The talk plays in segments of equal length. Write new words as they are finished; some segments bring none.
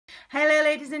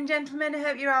ladies and gentlemen, I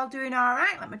hope you're all doing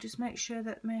alright. Let me just make sure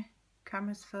that my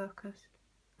camera's focused.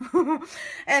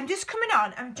 Just coming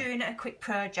on, I'm doing a quick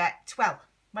project. Well,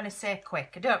 when I say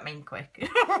quick, I don't mean quick.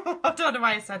 I don't know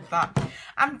why I said that.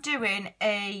 I'm doing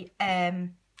a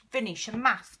Venetian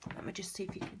mask. Let me just see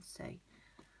if you can see.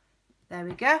 There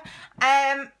we go.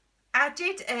 I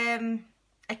did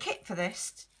a kit for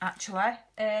this, actually,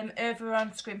 over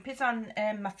on Scrimpingmommy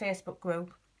on my Facebook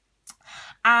group.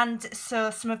 And so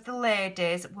some of the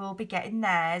ladies will be getting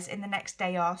theirs in the next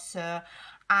day or so.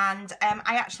 And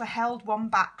I actually held one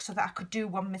back so that I could do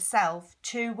one myself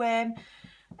to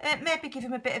maybe give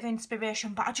them a bit of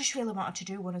inspiration. But I just really wanted to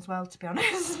do one as well, to be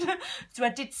honest. So I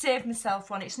did save myself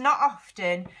one. It's not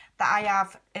often that I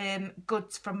have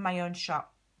goods from my own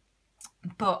shop,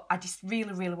 but I just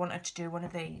really wanted to do one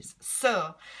of these.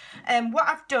 So what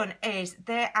I've done is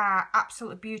they are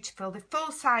absolutely beautiful. They're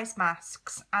full-size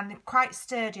masks and they're quite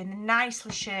sturdy and they're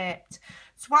nicely shaped.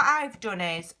 So what I've done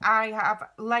is I have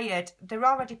layered, they're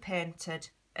already painted,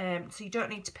 so you don't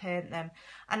need to paint them,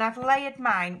 and I've layered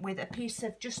mine with a piece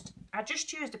of I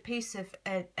just used a piece of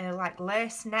like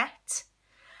lace net,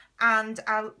 and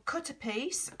I cut a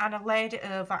piece and I laid it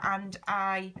over, and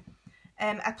I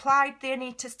applied the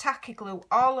Anita's tacky glue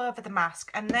all over the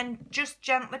mask, and then just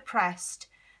gently pressed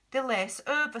the lace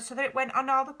over so that it went on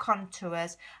all the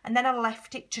contours, and then I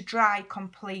left it to dry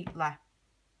completely.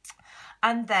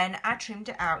 And then I trimmed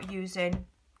it out using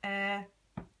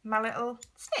my little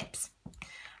snips.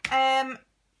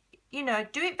 You know,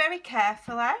 do it very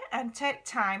carefully and take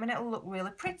time, and it'll look really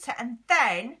pretty. And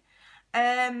then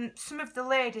some of the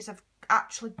ladies have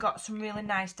actually got some really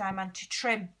nice diamante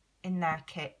trim in their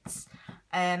kits.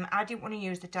 I didn't want to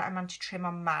use the diamante trim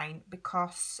on mine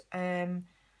because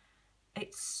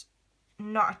it's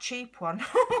not a cheap one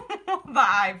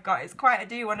that I've got. It's quite a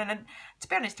dear one, and to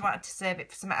be honest I wanted to save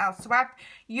it for something else. So I've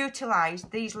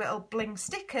utilised these little bling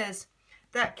stickers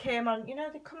that came on, you know,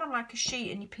 they come on like a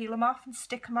sheet and you peel them off and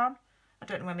stick them on. I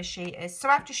don't know where my sheet is. So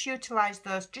I've just utilised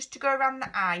those just to go around the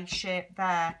eye shape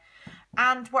there.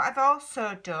 And what I've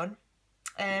also done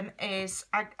is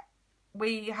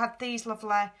we had these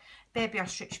lovely baby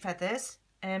ostrich feathers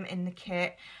in the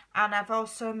kit, and I've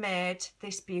also made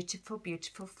this beautiful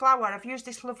flower. I've used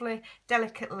this lovely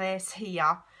delicate lace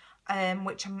here,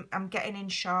 which I'm getting in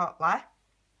shortly,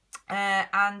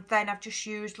 and then I've just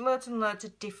used loads and loads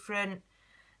of different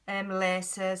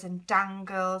laces and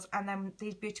dangles, and then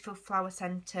these beautiful flower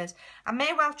centres. I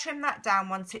may well trim that down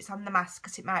once it's on the mask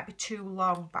because it might be too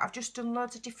long, but I've just done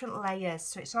loads of different layers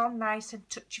so it's all nice and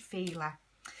touchy-feely.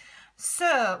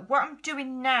 So what I'm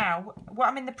doing now, what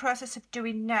I'm in the process of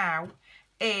doing now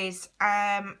is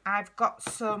I've got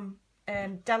some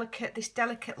this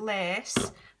delicate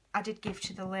lace I did give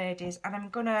to the ladies, and I'm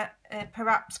gonna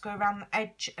perhaps go around the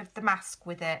edge of the mask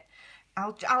with it.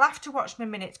 I'll have to watch my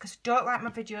minutes because I don't like my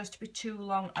videos to be too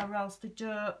long, or else they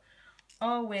don't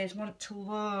always want to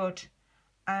load.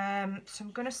 So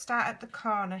I'm gonna start at the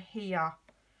corner here.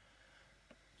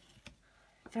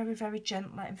 Very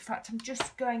gently. In fact, I'm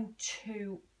just going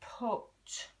to put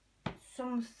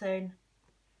something.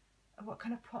 What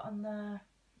can I put on there?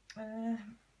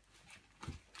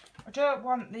 I don't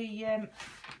want the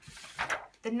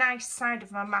nice side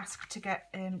of my mask to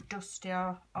get dusty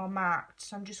or marked,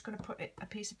 so I'm just going to put a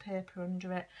piece of paper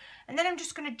under it, and then I'm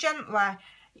just going to gently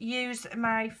use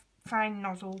my fine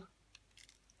nozzle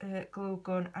glue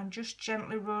gun and just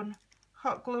gently run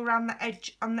hot glue around the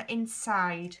edge on the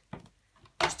inside.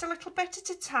 Just a little bit at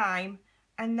a time,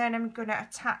 and then I'm going to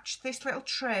attach this little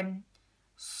trim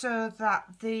so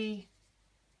that the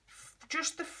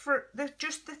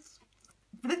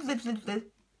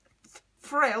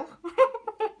frill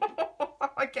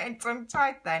I'm getting tongue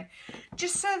tied then,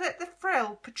 just so that the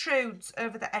frill protrudes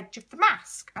over the edge of the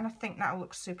mask, and I think that'll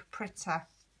look super pretty.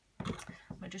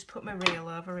 Let me just put my reel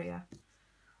over here.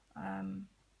 My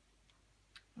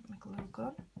glue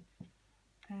gun.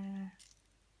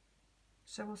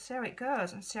 So we'll see how it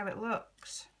goes and see how it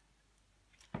looks.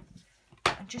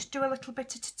 And just do a little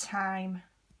bit at a time,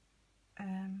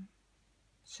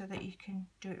 so that you can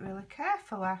do it really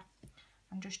carefully,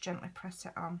 and just gently press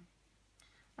it on.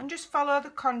 And just follow the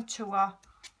contour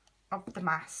of the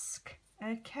mask,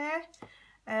 okay?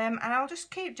 And I'll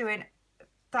just keep doing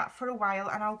that for a while,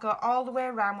 and I'll go all the way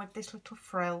around with this little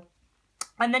frill.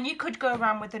 And then you could go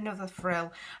around with another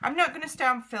frill. I'm not going to stay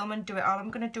on film and do it all.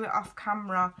 I'm going to do it off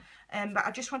camera. But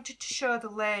I just wanted to show the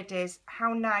ladies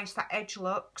how nice that edge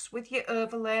looks with your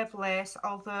overlay of lace,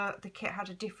 although the kit had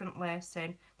a different lace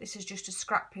in. This is just a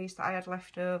scrap piece that I had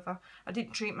left over. I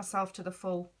didn't treat myself to the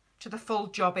full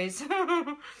jobbies.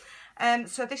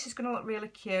 So this is going to look really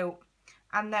cute.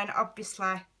 And then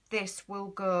obviously this will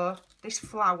go, this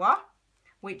flower,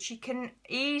 which you can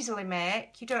easily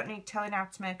make. You don't need telling how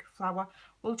to make a flower.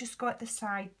 We'll just go at the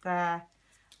side there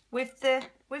with the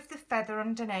feather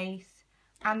underneath.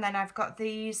 And then I've got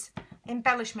these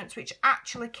embellishments which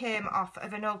actually came off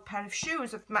of an old pair of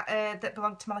shoes of my, that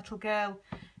belonged to my little girl.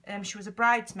 She was a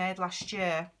bridesmaid last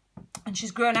year and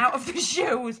she's grown out of the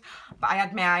shoes, but I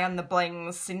had my eye on the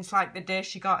blings since like the day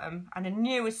she got them, and I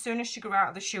knew as soon as she grew out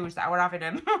of the shoes that I were having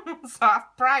them. So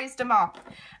I've prized them off,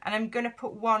 and I'm going to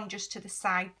put one just to the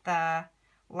side there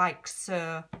like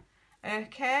so.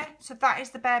 Okay, so that is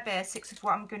the bare basics of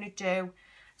what I'm going to do.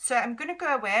 So I'm going to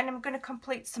go away and I'm going to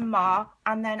complete some more,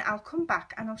 and then I'll come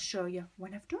back and I'll show you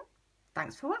when I've done.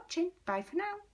 Thanks for watching. Bye for now.